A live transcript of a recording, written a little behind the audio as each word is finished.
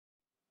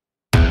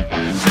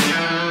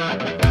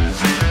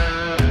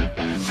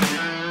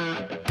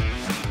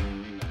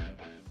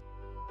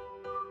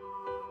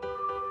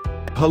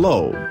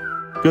Hello.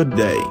 Good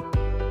day.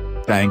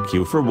 Thank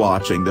you for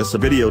watching this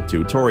video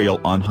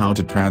tutorial on how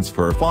to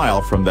transfer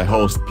file from the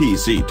host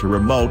PC to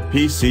remote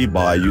PC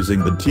by using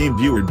the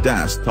TeamViewer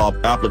desktop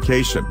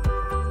application.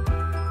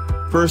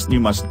 First you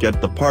must get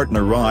the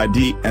partner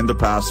ID and the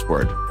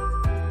password.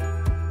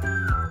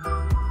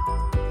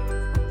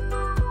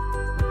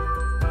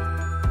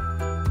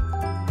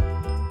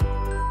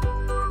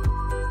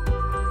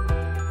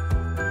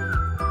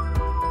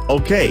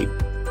 Okay,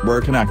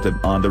 we're connected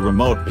on the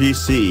remote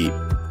PC.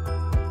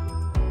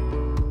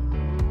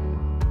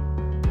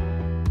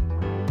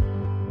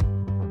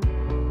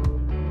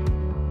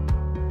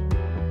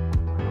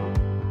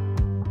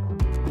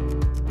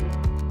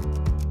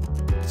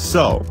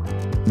 So,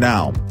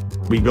 now,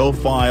 we go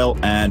File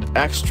and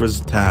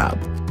Extras tab.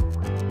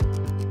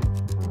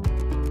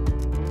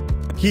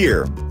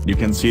 Here, you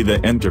can see the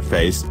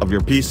interface of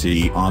your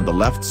PC on the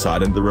left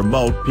side and the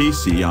remote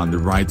PC on the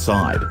right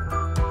side.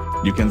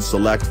 You can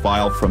select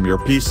File from your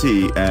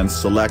PC and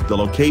select the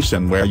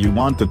location where you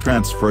want to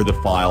transfer the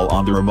file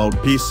on the remote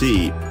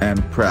PC,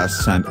 and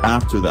press Send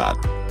after that.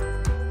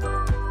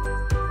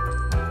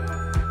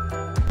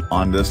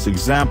 On this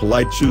example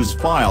I choose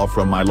File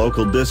from my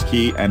local disk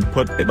key and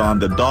put it on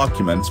the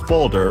Documents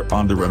folder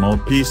on the remote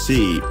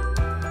PC.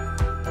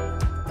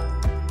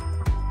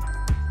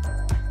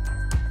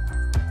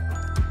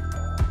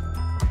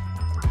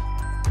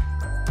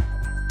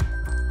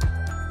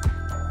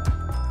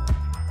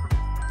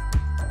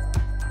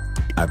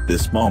 At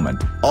this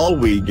moment, all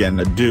we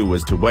gonna do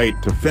is to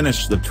wait to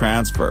finish the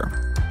transfer.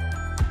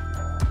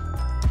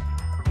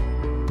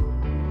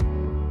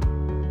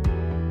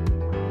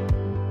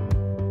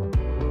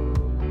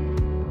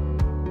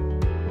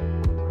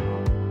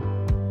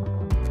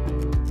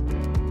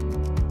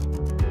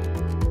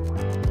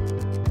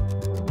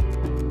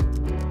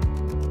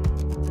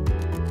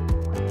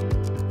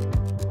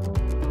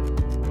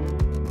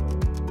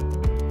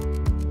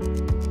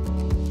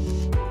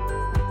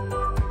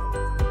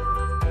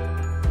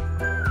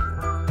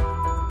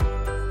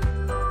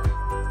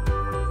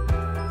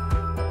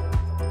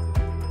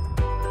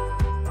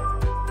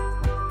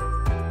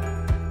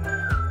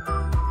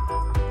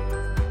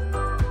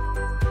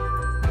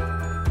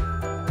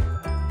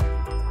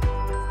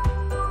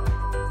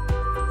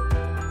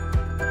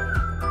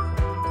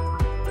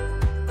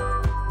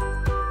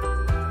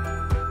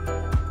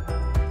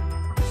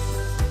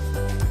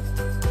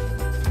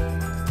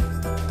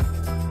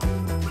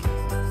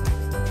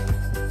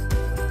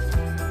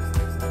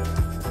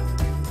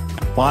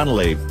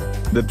 Finally,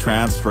 the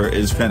transfer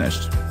is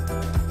finished.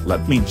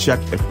 Let me check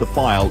if the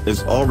file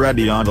is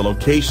already on the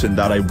location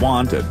that I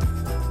wanted.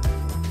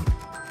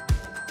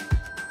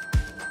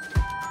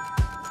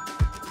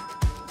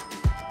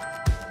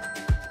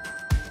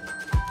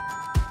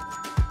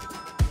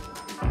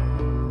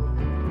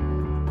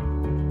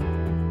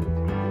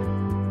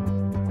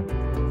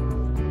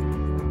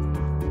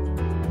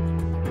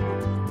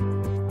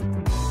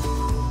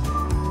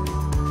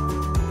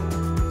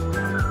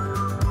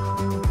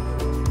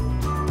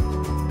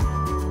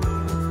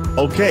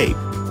 Okay,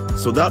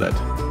 so that's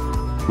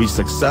it. We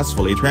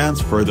successfully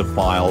transferred the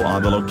file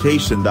on the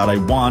location that I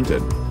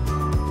wanted.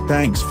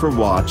 Thanks for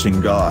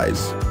watching,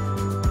 guys.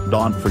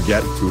 Don't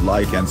forget to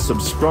like and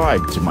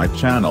subscribe to my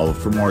channel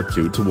for more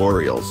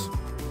tutorials.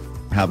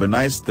 Have a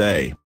nice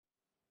day.